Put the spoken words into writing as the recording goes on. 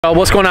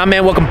What's going on,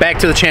 man? Welcome back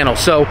to the channel.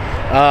 So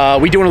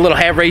we doing a little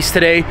half race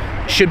today.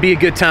 Should be a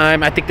good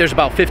time. I think there's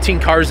about 15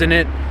 cars in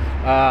it.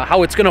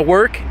 How it's gonna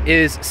work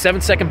is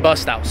 7-second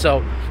bust out.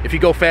 So if you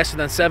go faster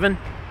than 7,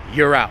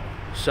 you're out.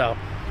 So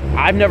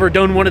I've never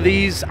done one of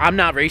these. I'm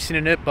not racing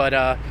in it, but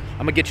I'm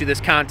gonna get you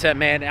this content,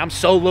 man. I'm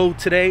solo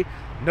today.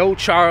 No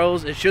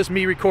Charles. It's just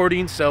me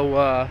recording.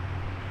 So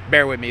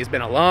bear with me. It's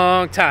been a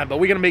long time, but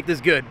we're gonna make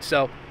this good.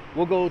 So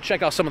we'll go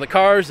check out some of the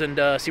cars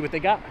and see what they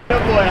got.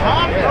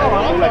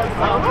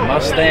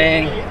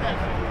 Mustang,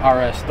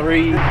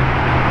 RS3,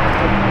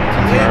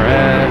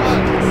 TRS.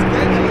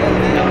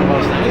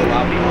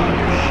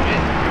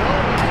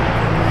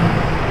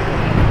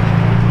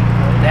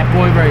 That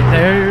boy right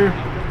there.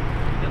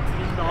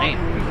 Damn.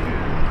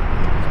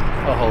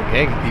 A whole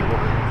gang of people.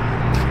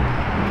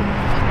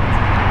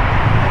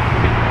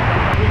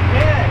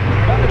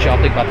 What y'all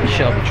think about the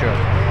Shelby truck?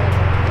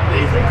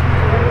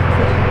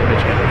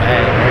 Bitch got a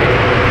bag, right?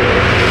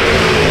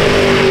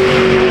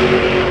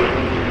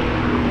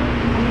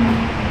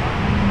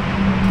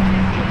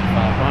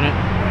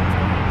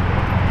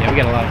 Yeah, we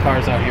got a lot of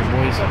cars out here,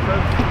 boys.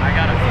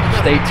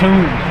 Stay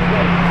tuned.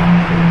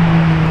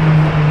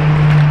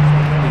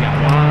 We got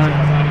one.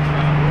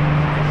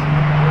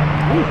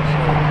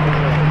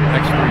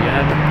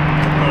 X3M.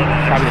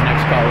 Probably the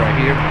next car right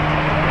here.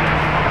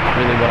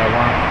 Really what I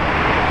want.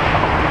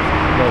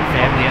 Little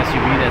family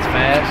SUV that's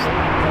fast.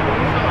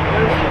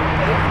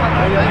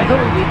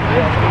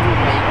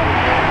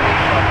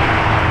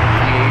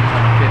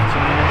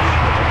 15-inch.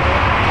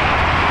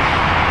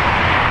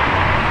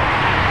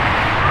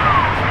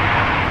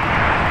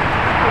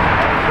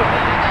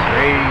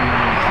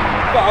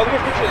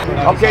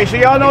 Okay, so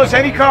y'all know it's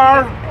any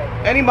car,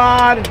 any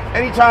mod,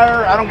 any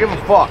tire, I don't give a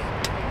fuck.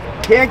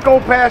 Can't go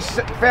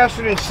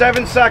faster than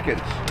 7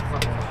 seconds.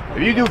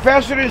 If you do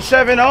faster than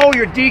 7.0,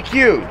 you're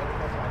DQ'd.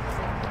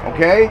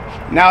 Okay?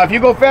 Now, if you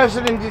go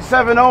faster than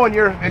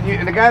 7.0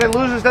 and the guy that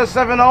loses does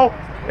 7.0,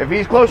 if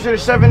he's closer to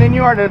 7 than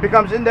you are, then it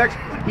becomes index,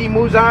 he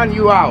moves on,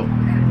 you out.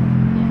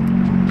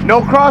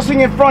 No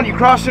crossing in front. You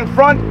cross in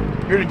front,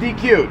 you're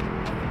DQ'd.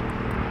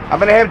 I'm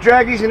gonna have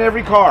draggies in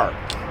every car.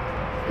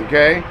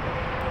 Okay?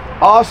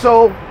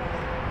 Also,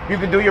 you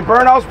can do your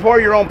burnouts, pour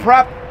your own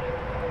prep.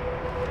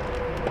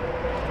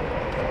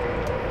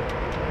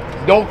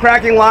 No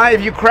cracking line.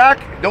 If you crack,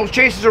 don't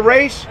chase as a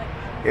race.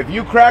 If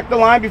you crack the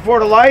line before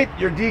the light,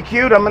 you're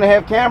DQ'd. I'm going to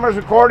have cameras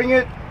recording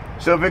it.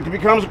 So if it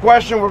becomes a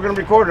question, we're going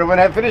to record it. I'm going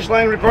to have finish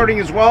line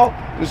recording as well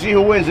to see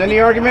who wins any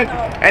argument.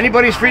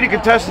 Anybody's free to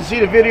contest and see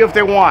the video if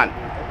they want.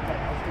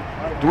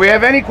 Do we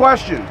have any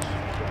questions?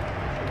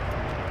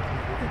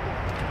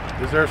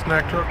 Is there a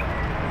snack truck?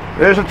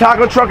 There's a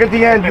taco truck at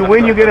the end. You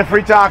win, you get a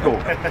free taco.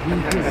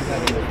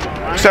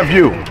 Except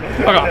you.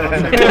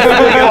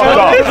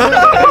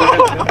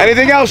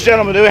 Anything else,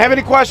 gentlemen? Do we have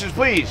any questions,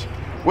 please?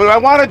 What I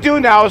want to do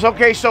now is,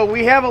 okay, so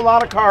we have a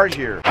lot of cars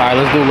here. All right,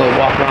 let's do a little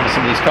walk around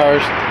some of these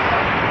cars.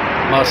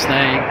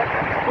 Mustang.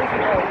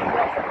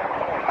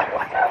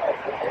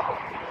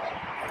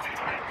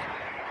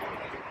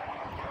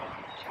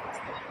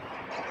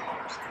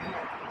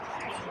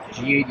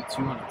 G82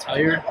 on the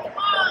tire.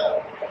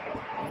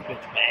 This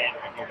bitch bad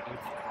right here, dude.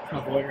 My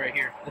boy right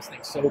here. This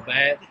thing's so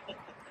bad.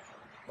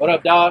 What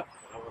up, dog?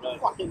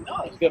 Fucking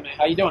nuts. Good, man.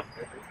 How you doing?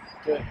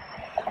 Good.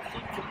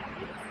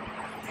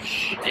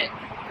 Shit.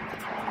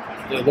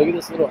 Dude, look at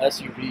this little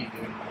SUV,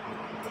 dude.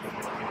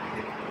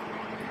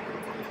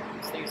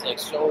 This thing's like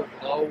so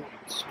low and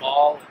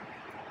small.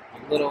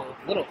 And little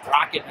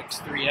rocket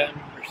X3M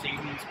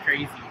Mercedes,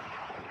 crazy.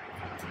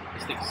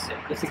 This thing's sick.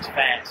 This thing's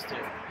fast, too.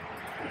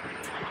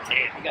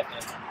 Damn, he got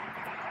the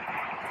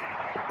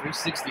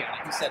 360 on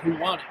it. He said, who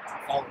won it?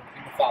 Follow him.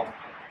 He follow him.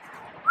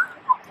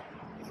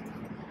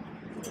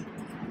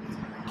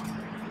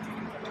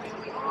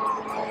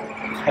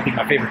 I think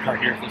my favorite car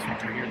here is this one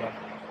right here, though.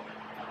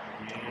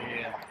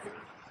 Yeah.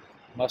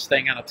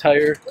 Mustang on a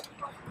tire.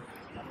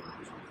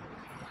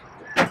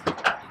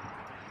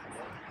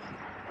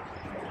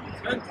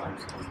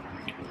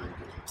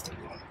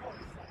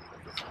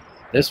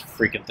 This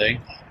freaking thing.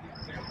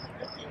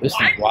 This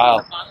thing's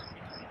wild.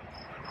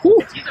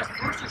 Whew.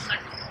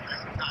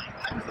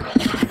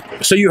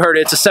 So you heard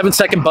it. It's a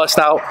 7-second bust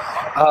out.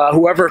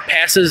 Whoever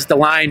passes the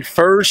line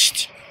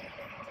first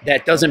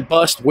that doesn't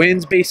bust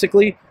wins,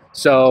 basically.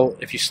 So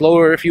if you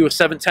slower, if you a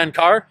 710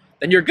 car,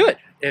 then you're good.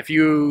 If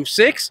you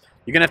 6,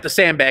 you're gonna have to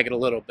sandbag it a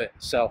little bit.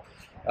 So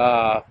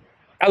I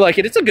like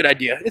it. It's a good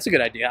idea. It's a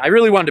good idea. I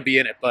really wanted to be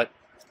in it, but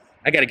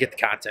I got to get the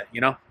content. You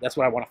know, that's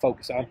what I want to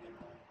focus on.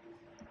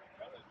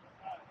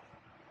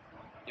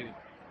 Dude,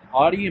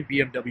 Audi and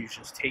BMW is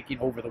just taking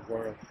over the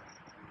world.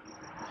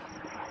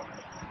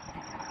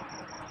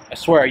 I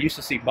swear, I used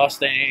to see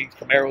Mustangs,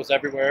 Camaros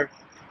everywhere.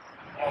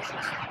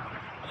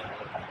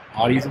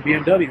 Audis and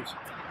BMWs.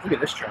 Look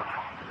at this truck.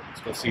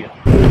 Let's go see it.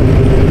 We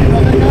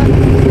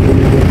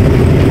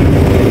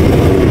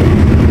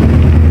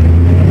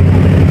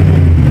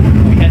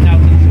heading out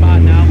to the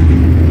spot now.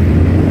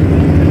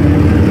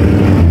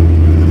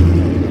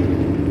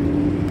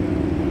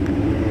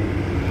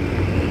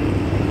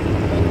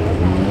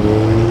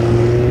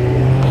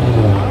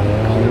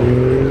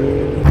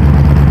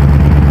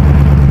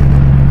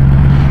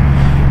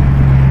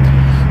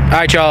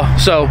 right, y'all.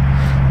 So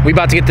we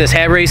about to get this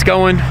hat race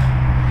going.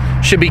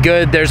 Should be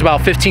good. There's about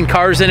 15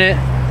 cars in it.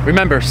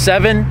 Remember,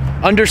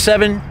 under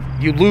 7,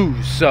 you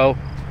lose. So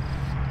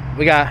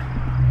we got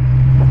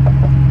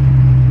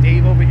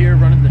Dave over here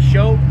running the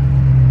show.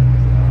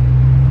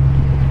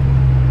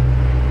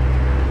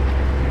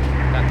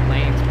 Got the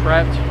lanes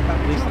prepped,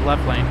 at least the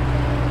left lane,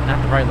 not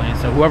the right lane.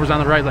 So whoever's on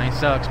the right lane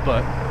sucks,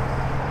 but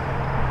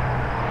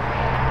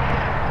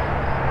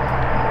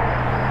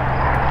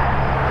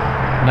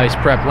nice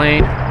prep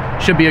lane.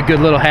 Should be a good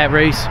little hat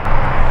race.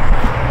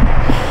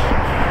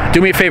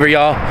 Do me a favor,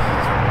 y'all.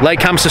 Like,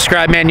 comment,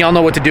 subscribe, man. Y'all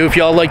know what to do if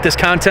y'all like this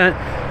content.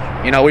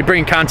 You know, we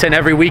bring content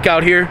every week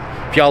out here.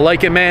 If y'all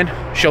like it, man,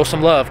 show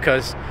some love,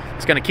 because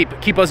it's gonna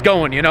keep us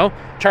going, you know?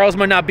 Charles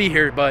might not be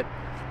here, but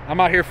I'm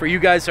out here for you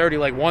guys. It's already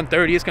like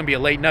 1:30. It's gonna be a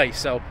late night,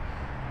 so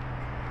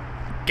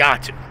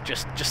got to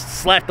just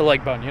slap the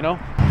like button, you know?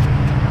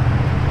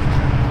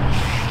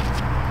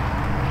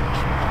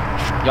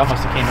 Y'all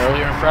must have came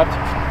earlier and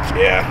prepped.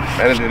 Yeah,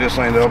 I didn't do this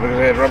lane though because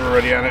I had rubber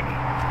ready on it. All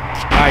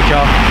right,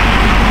 y'all.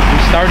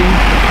 We're starting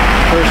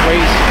first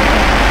race.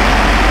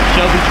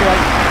 Shelby truck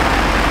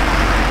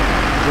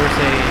versus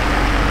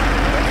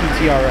a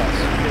TRS.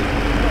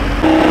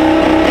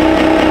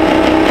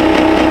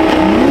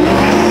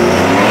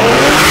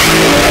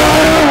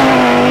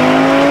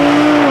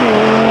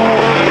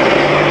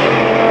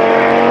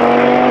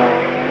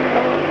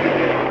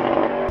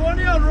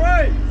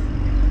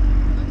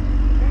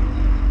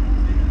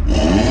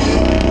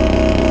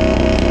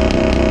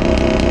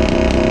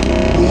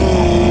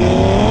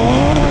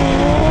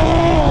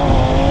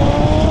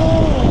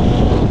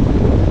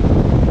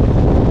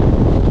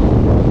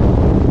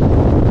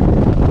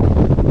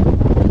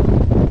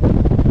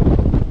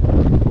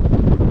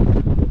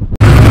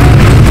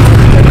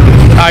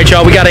 Alright,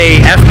 y'all, we got a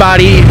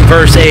F-body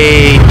versus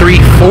a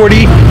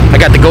 340. I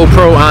got the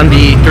GoPro on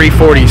the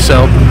 340,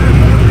 so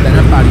that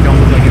F-body don't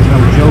look like it's no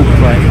joke,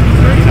 but,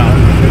 you know.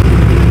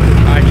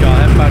 Alright, y'all,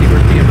 F-body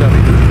versus BMW.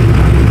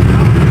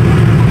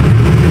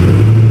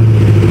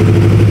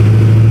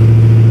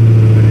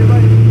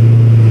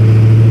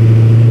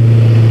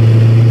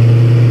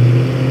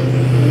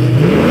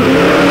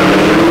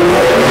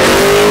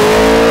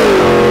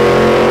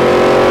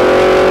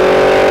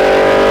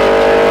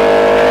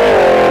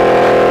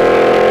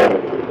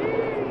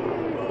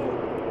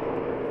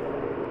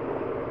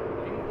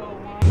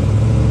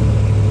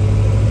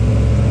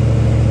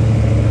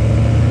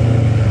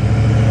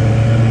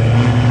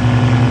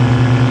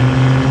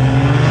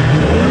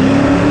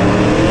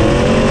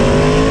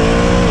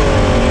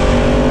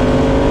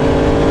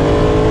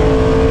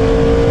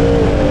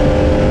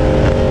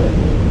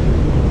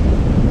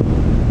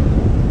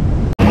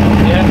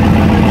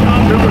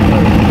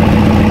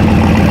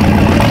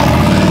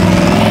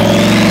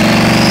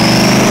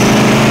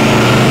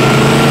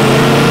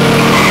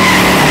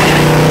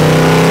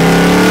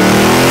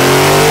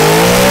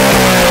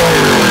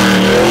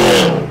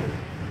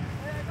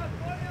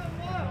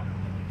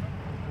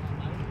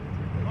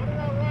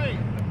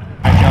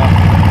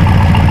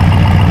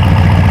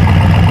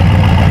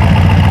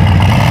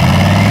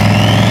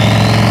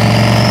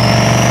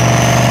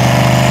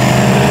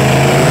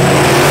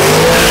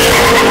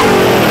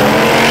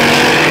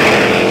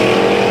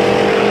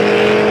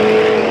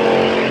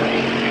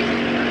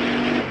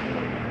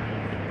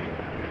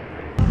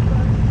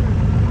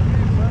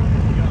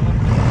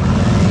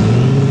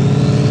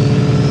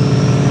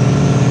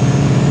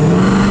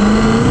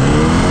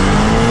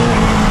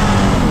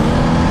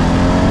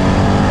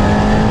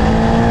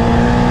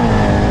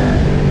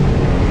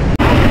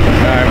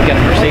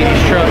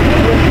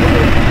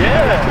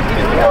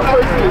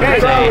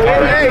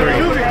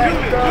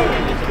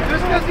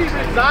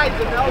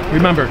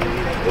 Remember,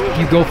 if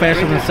you go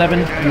faster than 7,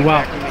 you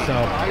out. So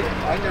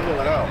I never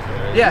went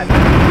out. yeah.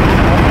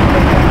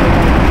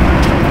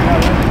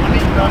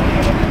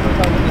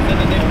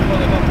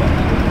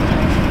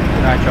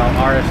 Alright, y'all,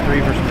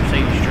 RS3 versus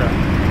Mercedes truck.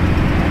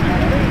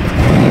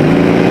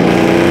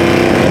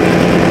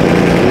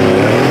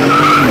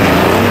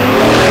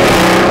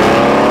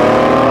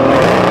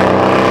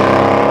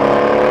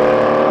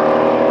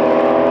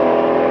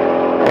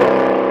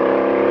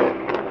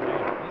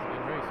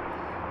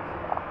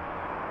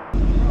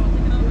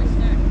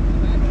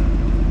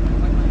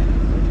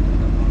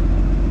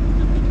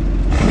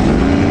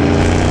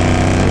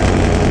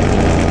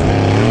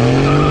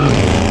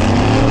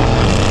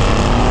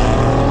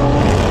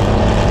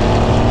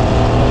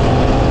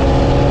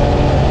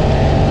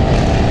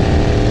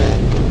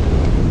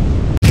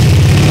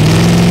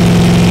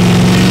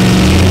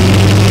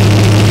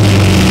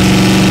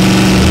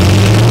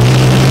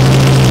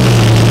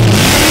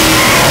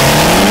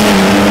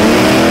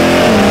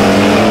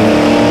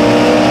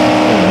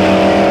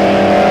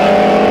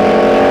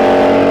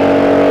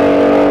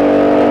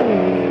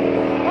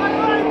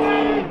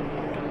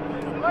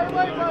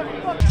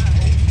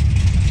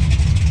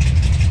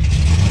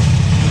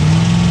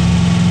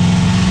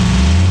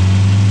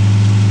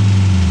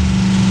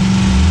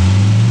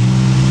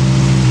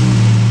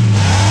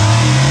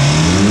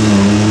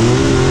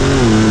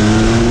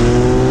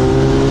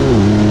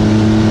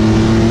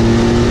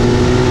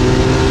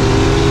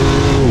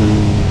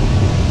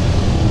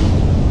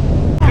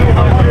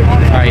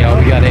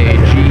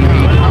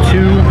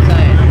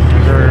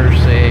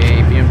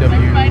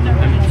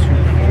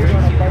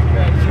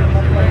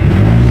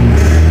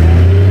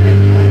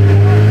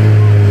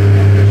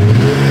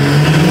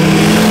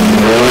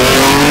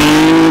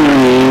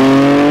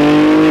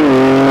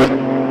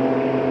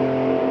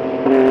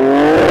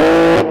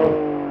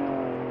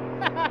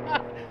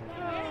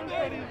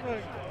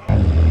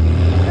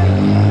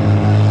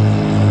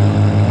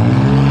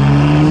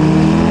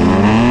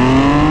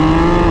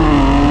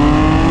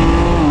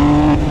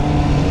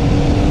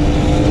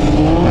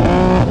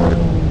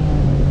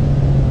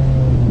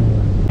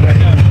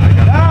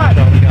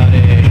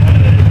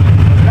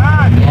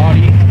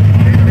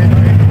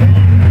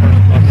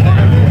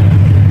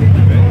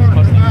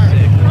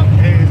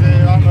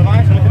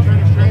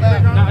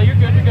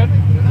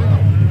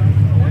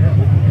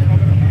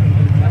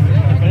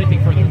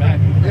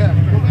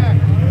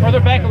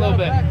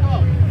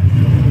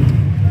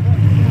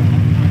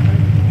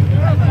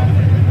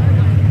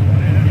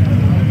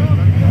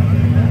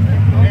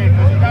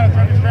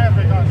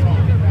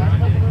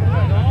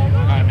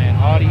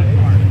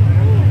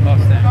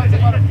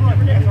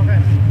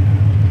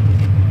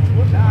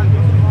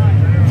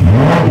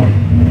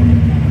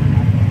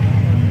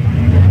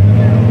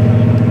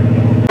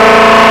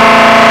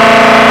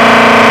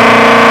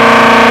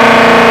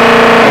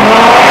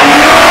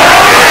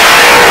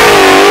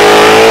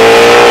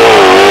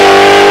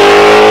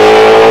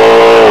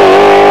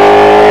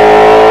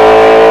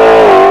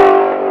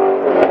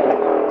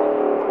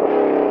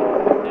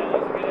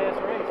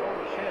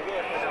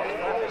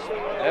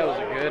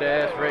 Good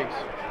ass race.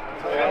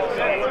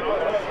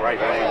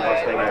 Right lane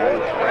Mustang.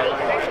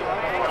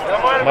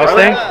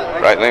 Mustang?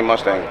 Right lane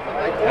Mustang.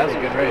 That was a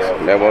good race.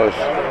 That was.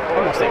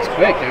 That Mustang's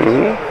quick,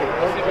 dude.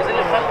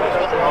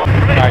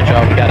 Alright,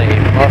 y'all, we got a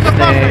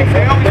Mustang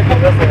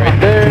right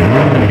there,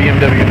 and a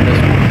BMW in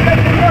this one.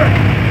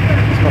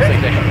 This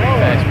Mustang's actually pretty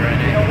fast for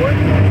NA.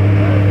 Works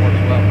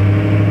well.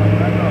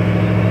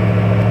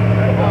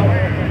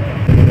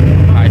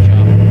 Alright,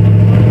 y'all.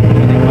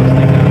 I think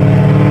Mustang got it.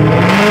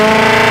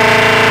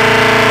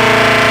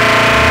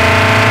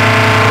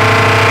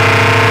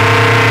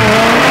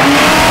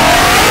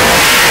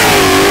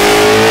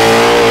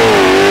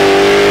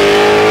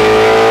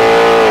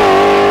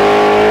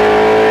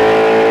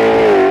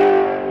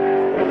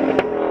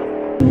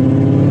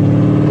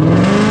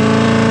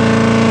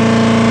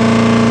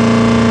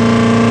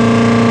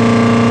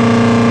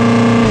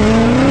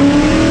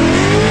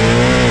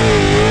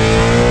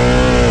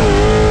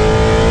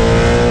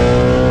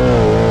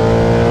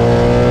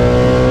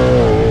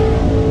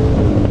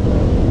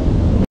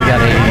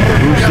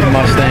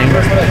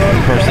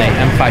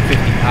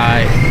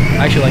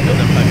 I actually like those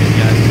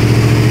M550i.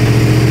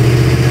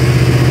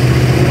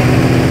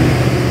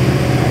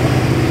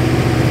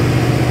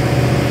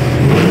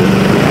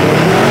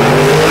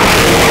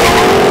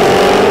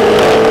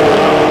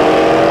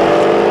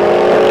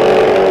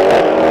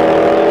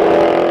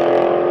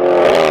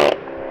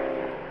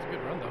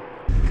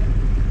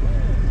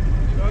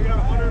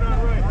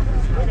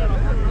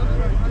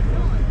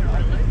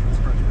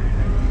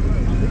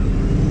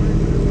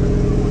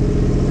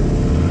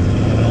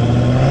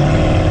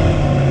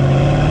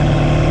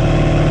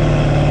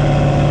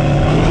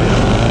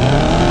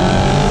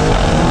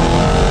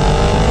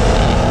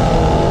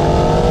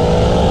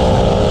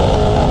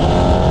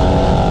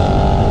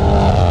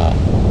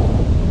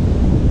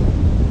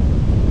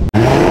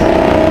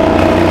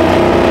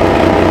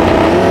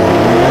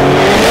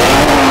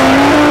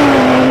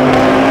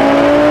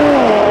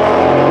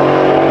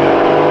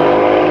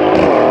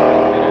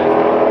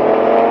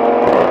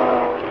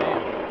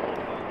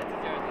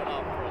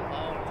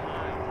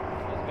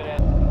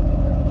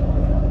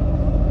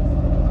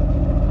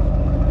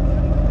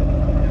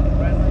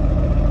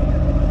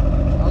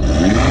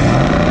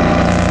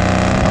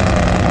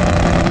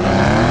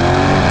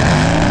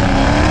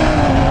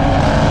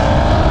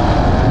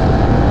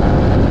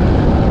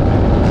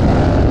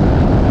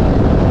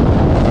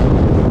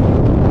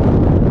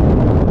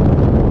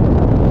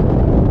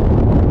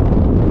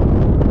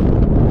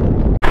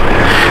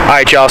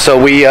 Alright, y'all, so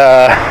we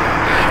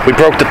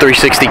broke the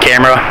 360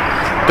 camera.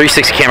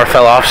 360 camera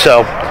fell off,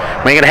 so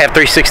we ain't gonna have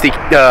 360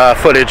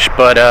 footage,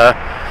 but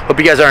hope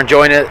you guys are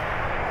enjoying it.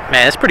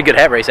 Man, it's a pretty good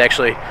hat race,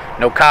 actually.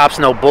 No cops,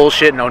 no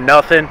bullshit, no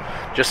nothing.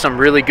 Just some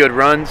really good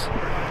runs.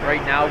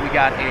 Right now we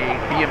got a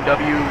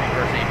BMW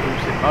versus a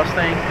boosted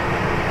Mustang.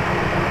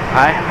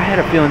 I had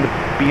a feeling the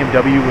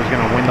BMW was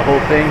gonna win the whole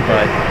thing,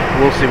 but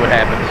we'll see what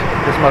happens.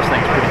 This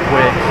Mustang's pretty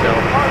quick, so.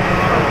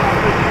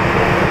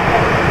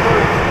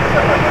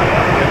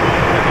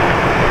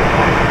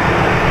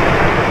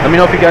 Let me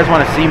know if you guys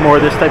want to see more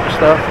of this type of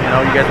stuff. You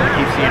know, you guys want to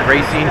keep seeing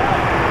racing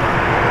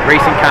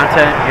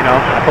content. You know,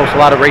 I post a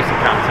lot of racing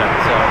content,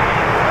 so.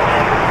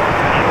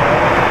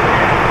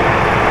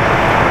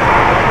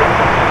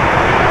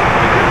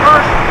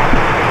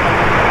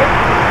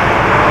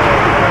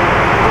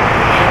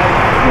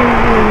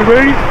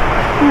 Ready?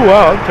 Ooh,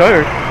 wow, I'm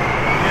tired.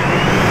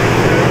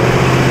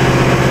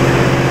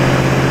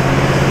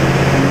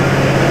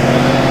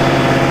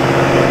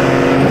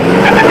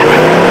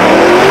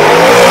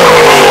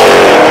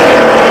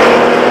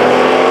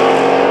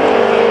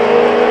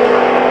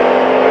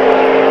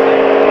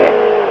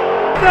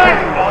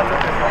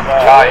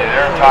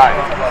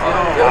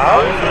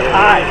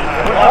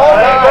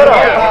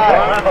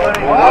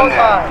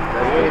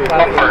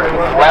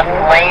 Left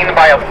lane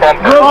by a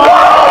bumper.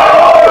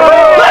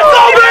 Let's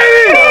go,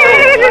 baby!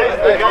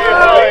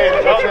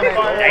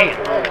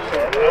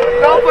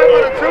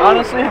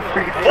 Honestly, I'm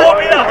freaking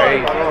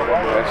crazy.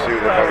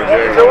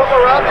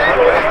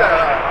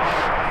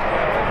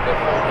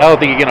 I don't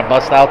think you're gonna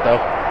bust out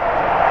though.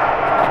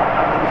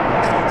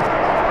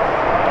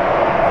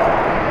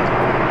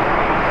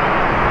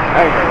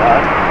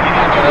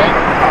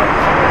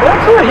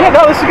 Yeah,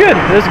 no, this is good.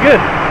 This is good.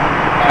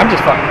 I'm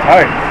just fucking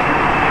tired.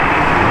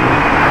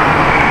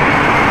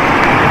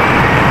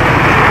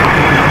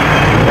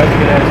 That's a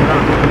good ass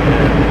run.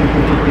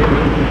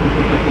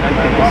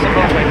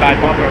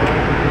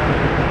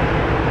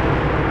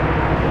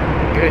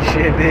 Good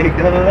shit, big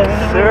dog.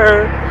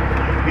 Sir.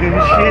 Good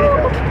shit.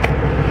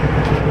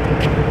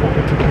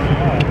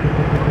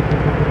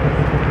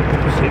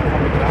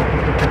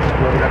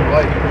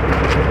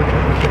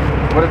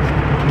 What if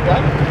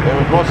they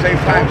were both same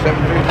time,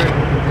 7:33.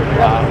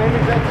 Wow.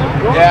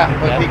 Yeah,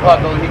 but he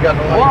got the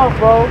light. Wow,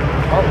 bro.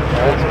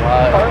 That's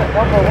wild.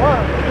 Number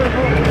one.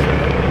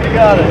 You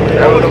got it.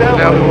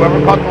 Whoever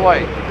caught the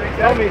light.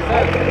 Tell me,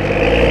 son.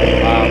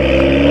 Wow.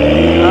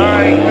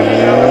 Alright.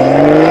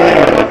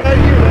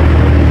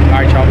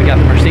 Alright, y'all, we got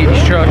the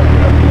Mercedes truck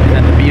and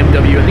then the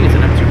BMW. I think it's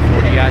an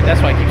M240.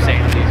 That's why I keep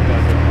saying these,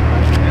 but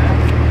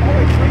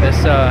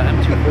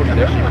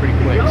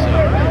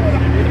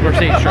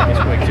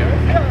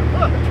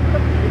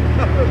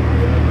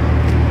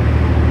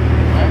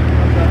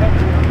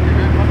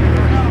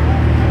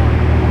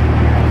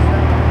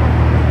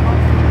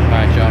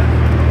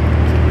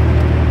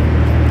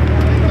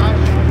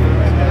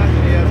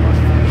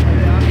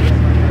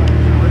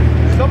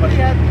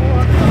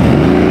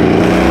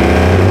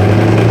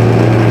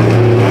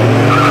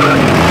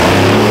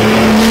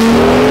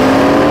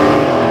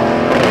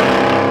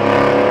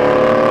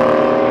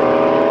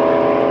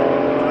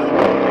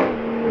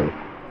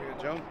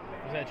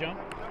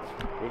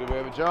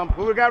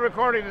Who got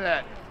recording of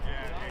that?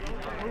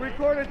 Who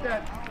recorded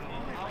that?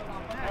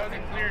 That was a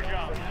clear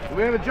jump. Do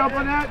we have a jump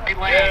on that?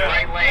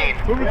 Right lane.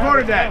 Who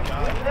recorded that? You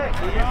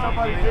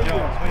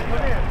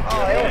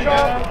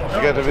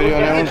got the video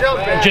on that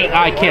one?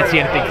 I can't see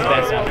anything because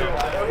that's out.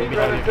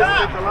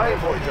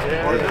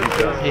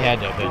 He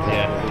had to, but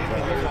yeah.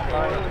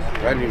 I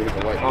didn't even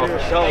hit the light.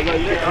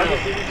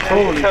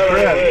 Holy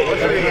crap.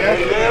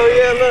 Hell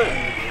yeah, look.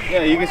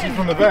 Yeah, you can see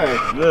from the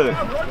back. Look.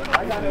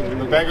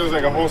 The back goes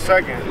like a whole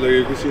second. Look,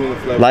 you can see when the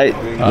flag. Light.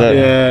 Look.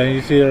 Yeah,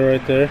 you see it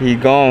right there. He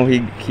gone.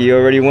 He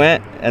already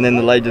went, and then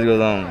the light just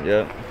goes on.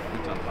 Yep.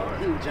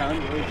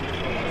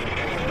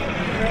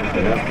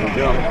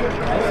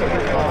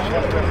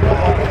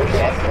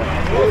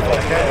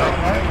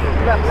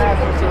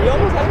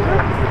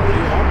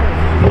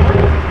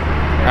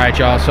 All right,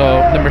 y'all.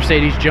 So the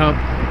Mercedes jump,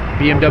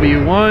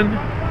 BMW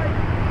 1.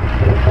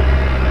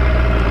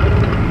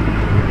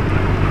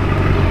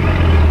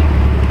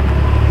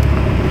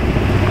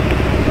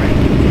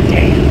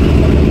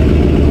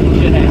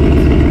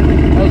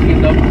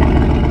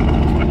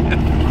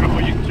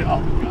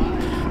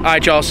 All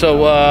right, y'all,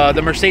 so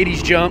the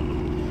Mercedes jump,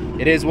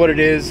 it is what it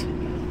is.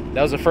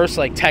 That was the first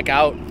like tech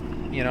out,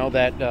 you know,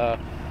 that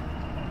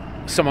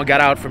someone got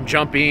out from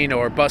jumping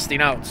or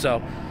busting out. So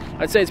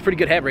I'd say it's a pretty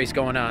good head race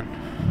going on.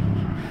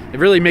 It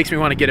really makes me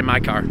want to get in my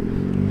car.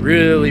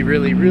 Really,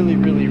 really, really,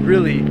 really,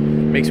 really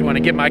makes me want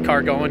to get my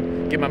car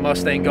going, get my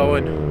Mustang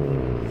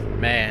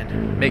going.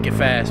 Man, make it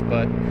fast,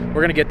 but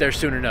we're gonna get there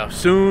soon enough.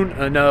 Soon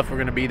enough, we're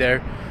gonna be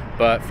there.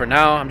 But for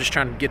now, I'm just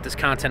trying to get this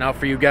content out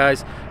for you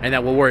guys, and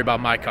then we'll worry about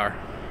my car.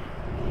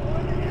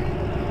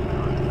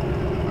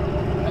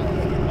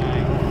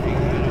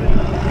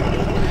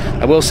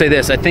 I will say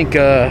this, I think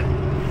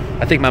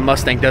my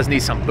Mustang does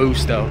need some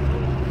boost though,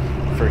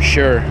 for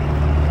sure.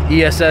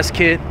 ESS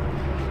kit,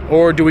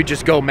 or do we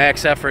just go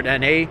max effort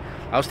NA?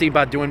 I was thinking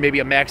about doing maybe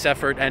a max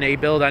effort NA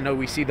build. I know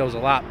we see those a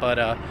lot, but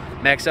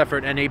max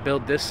effort NA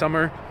build this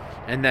summer,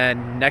 and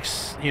then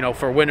next, you know,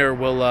 for winter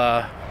we'll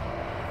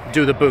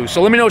do the boost.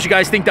 So let me know what you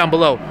guys think down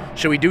below.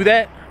 Should we do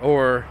that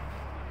or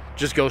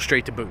just go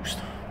straight to boost?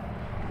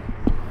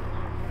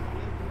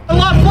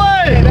 Left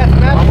leg!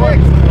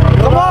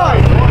 Come on!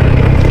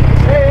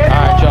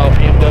 Alright, y'all,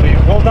 BMW.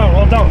 Roll down,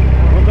 roll down.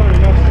 Roll down,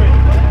 you're not straight.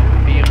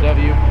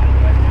 BMW.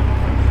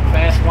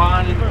 Fast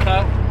wine in the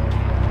cut. I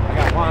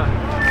got wine.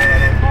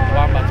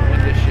 Well, I'm about to win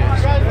this shit.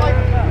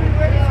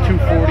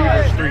 240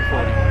 versus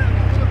 340.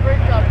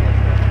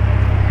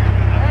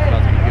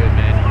 About to be good,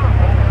 man.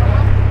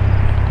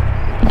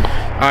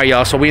 Alright,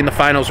 y'all, so we in the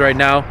finals right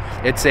now.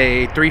 It's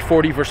a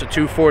 340 versus a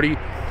 240.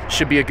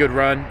 Should be a good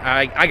run.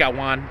 I got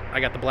one. I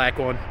got the black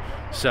one.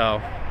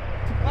 So,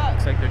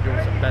 looks like they're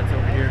doing some bets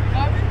over here.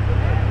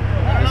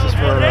 This is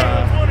for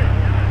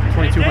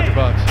 2,200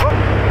 bucks.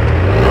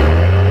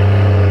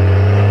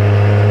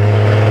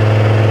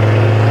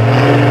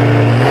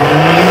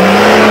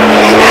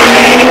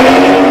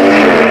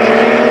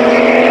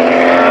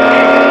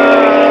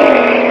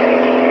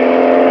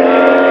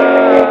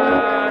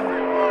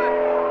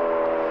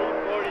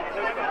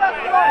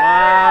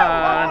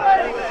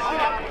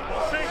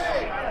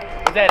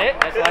 Is that it?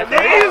 That's last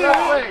race?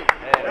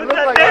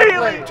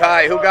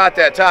 Ty, who got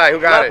that? Ty, who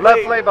got it?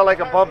 Left lane, but like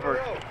a bumper.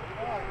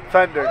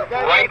 Fender.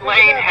 Right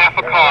lane, half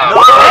a car.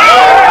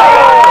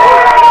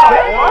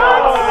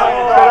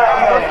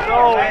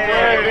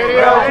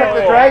 Check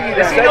the draggy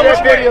down. Send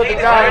that video to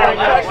Don.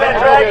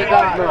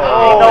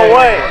 No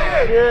way.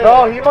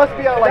 No, he must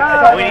be on like...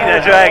 We need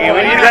that draggy.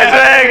 We need that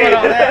draggy.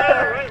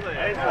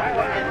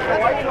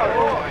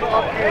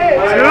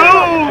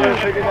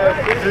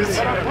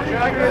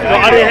 No,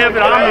 I didn't have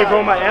it on me,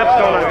 bro. My app's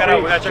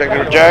going on. Check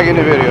the jag in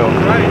the video.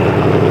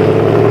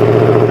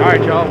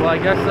 Alright, y'all. Well, I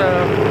guess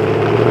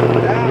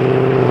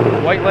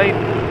white lane.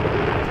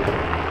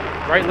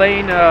 Right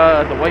lane,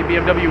 the white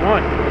BMW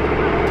won.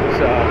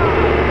 So.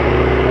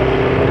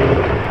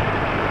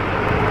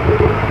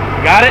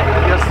 Got it?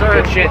 Yes, sir.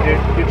 Good shit, dude.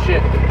 Good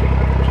shit.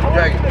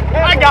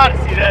 I gotta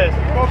see this.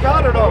 You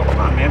got it though. Come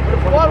on, man. The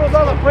one was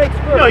on the brakes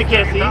first. No, you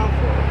can't see.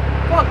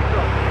 Fuck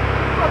no.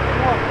 Fucking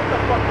wrong. Get the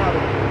fuck out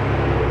of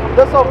here.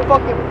 That's all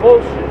fucking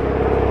bullshit.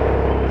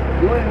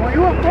 Where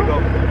you at, bro?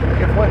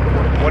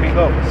 Where'd he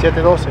go?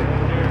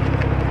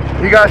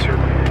 712. He got you.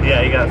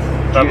 Yeah, he got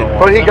 712.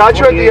 But he got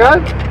you at the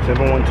end?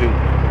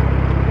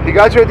 712. He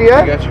got you at the I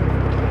end? got you.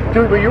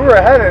 Dude, but you were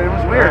ahead and it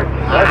was weird.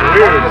 That's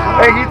weird.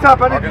 Hey, he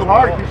top ended you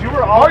hard because you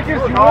were all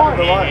Marcus, you won.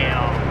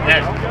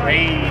 That's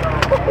great.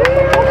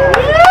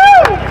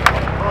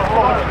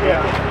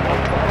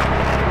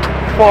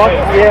 Fuck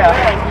yeah.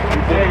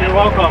 You're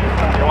welcome.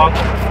 You're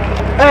welcome.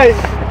 Hey.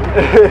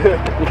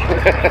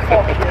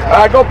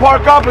 Alright, go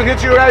park up and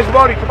get you guys'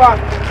 money. Come on.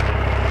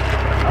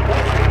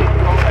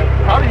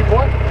 Proud of you,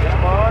 boy.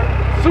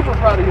 Super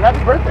proud of you.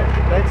 Happy birthday.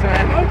 Thanks,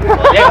 man.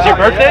 Yeah, it's your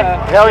birthday?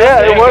 Hell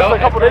yeah, it was a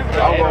couple days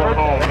ago. I'm going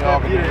home. Y'all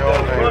can do your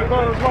own thing.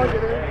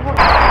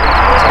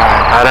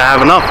 I didn't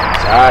have enough.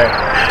 Alright.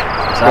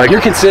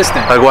 You're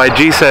consistent. Like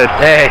YG said,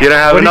 Hey, you don't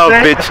have what'd he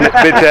enough, say?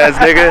 bitch ass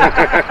nigga.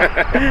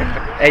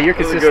 Hey, you're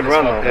consistent. good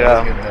run, as fuck. though.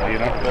 That's Yeah. good though, you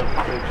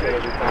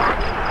know.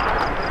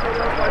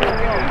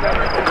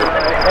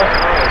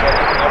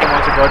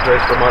 Wants a grudge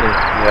race for money.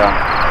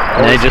 Yeah.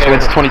 And then he just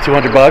wins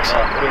 $2,200 bucks.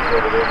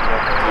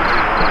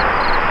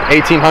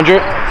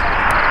 1,800.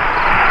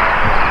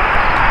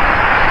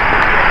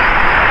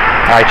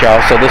 All right,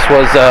 y'all. So this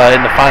was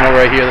in the final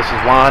right here. This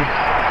is Juan.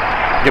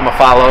 Give him a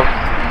follow.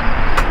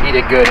 He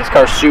did good. His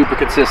car's super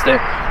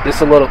consistent. This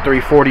is a little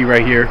 340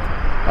 right here.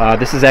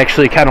 This is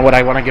actually kind of what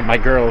I want to give my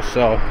girls.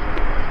 So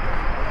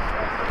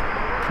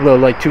a little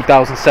like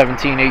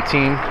 2017,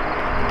 18,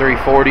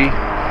 340,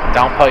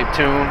 downpipe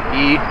tune,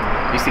 E.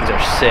 These things are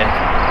sick.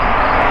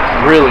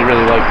 Really,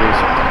 really like these.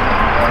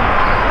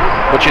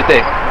 What you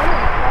think?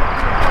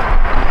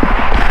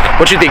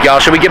 What you think, y'all?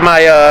 Should we get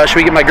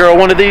my girl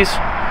one of these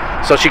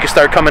so she can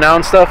start coming out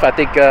and stuff? I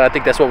think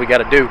that's what we got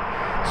to do.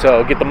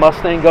 So get the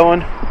Mustang going.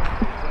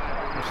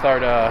 We'll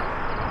start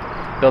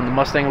building the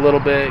Mustang a little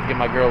bit. Get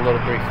my girl a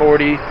little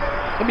 340.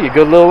 That'll be a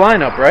good little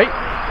lineup, right?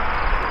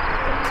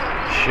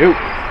 Shoot.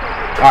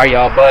 All right,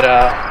 y'all. But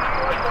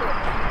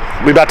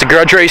we about to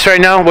grudge race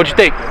right now. What'd you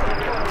think?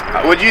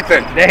 What'd you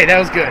think? Hey, that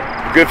was good.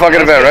 Good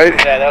fucking event, right?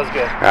 Yeah, that was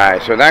good.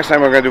 Alright, so next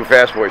time we're gonna do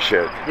fast boy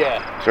shit.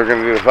 Yeah. So we're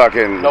gonna do the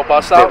fucking No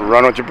bust out?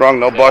 run what you brung,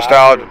 no bust I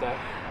out. agree with that.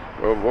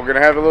 We're gonna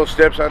have a little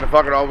steps on the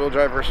fucking all-wheel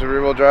drive versus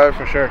rear-wheel drive.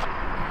 For sure.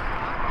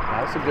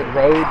 That's a good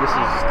road. This is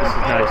nice. This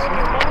is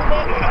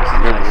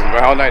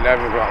nice. All night,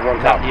 never one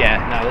time. Yeah,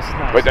 no, this is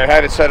nice. But they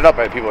had it set it up.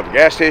 I had people at the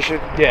gas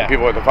station. Yeah.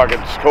 People at the fucking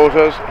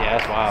Scotas. Yeah,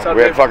 that's wild.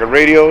 We had fucking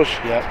radios.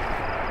 Yep.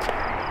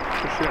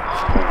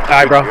 All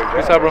right, bro.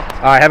 What's up, bro? All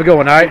right, have a good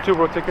one. All right. You too,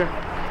 bro. Take care.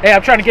 Hey,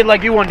 I'm trying to get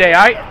like you one day.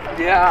 All right.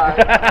 Yeah.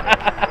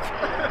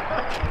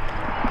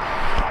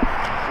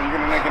 You're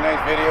gonna make a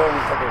nice video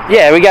and fucking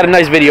Yeah, we got a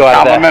nice video out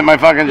of that. compliment my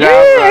fucking job.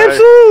 Yeah, right?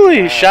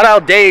 absolutely. Shout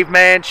out Dave,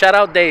 man. Shout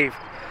out Dave.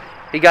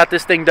 He got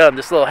this thing done,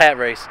 this little hat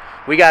race.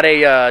 We got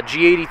a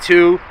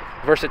G82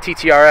 versus a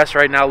TTRS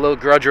right now, a little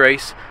grudge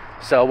race.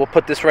 So we'll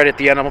put this right at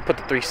the end. I'm going to put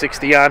the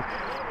 360 on.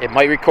 It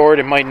might record,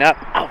 it might not.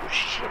 Oh,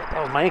 shit,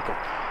 that was my ankle.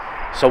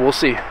 So we'll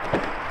see.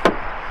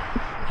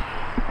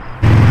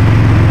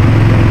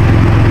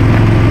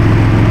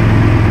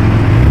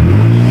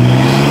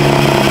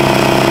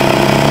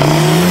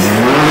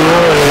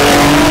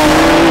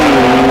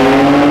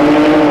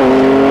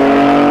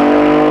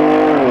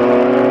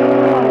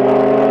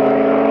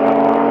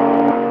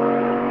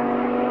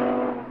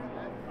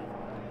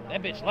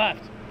 That bitch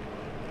left.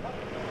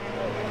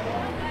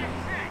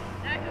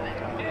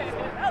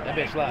 That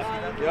bitch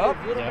left. Yup.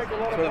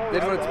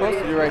 That's what it's supposed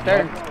to do right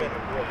there.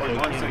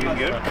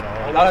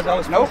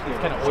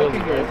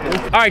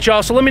 All right,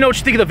 y'all. So let me know what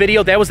you think of the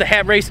video. That was the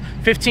hat race.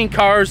 15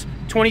 cars,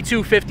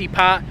 2250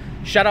 pot.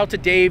 Shout out to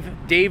Dave.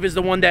 Dave is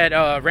the one that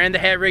ran the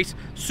hat race.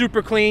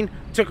 Super clean.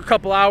 Took a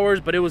couple hours,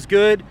 but it was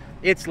good.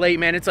 It's late,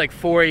 man. It's like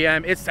 4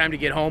 a.m. It's time to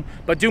get home.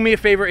 But do me a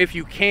favor, if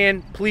you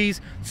can,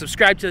 please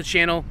subscribe to the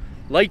channel.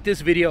 Like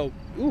this video,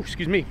 ooh,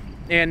 excuse me,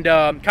 and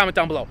comment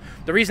down below.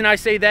 The reason I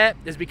say that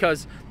is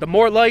because the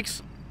more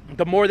likes,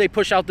 the more they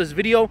push out this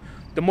video,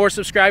 the more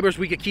subscribers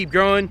we could keep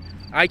growing.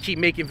 I keep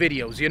making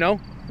videos, you know?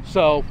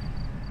 So, all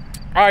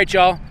right,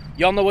 y'all.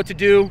 Y'all know what to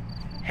do.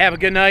 Have a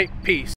good night. Peace.